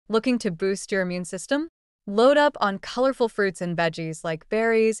Looking to boost your immune system? Load up on colorful fruits and veggies like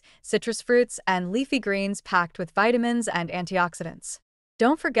berries, citrus fruits, and leafy greens packed with vitamins and antioxidants.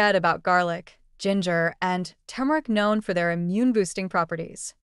 Don't forget about garlic, ginger, and turmeric, known for their immune-boosting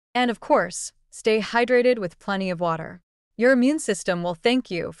properties. And of course, stay hydrated with plenty of water. Your immune system will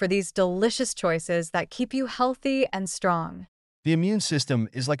thank you for these delicious choices that keep you healthy and strong. The immune system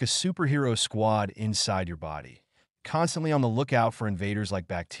is like a superhero squad inside your body, constantly on the lookout for invaders like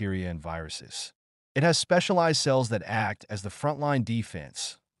bacteria and viruses. It has specialized cells that act as the frontline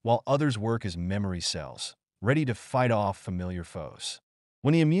defense, while others work as memory cells, ready to fight off familiar foes.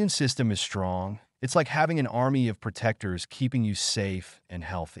 When the immune system is strong, it's like having an army of protectors keeping you safe and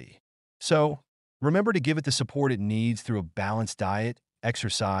healthy. So, remember to give it the support it needs through a balanced diet,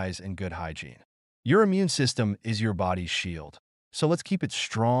 exercise, and good hygiene. Your immune system is your body's shield, so let's keep it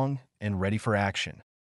strong and ready for action.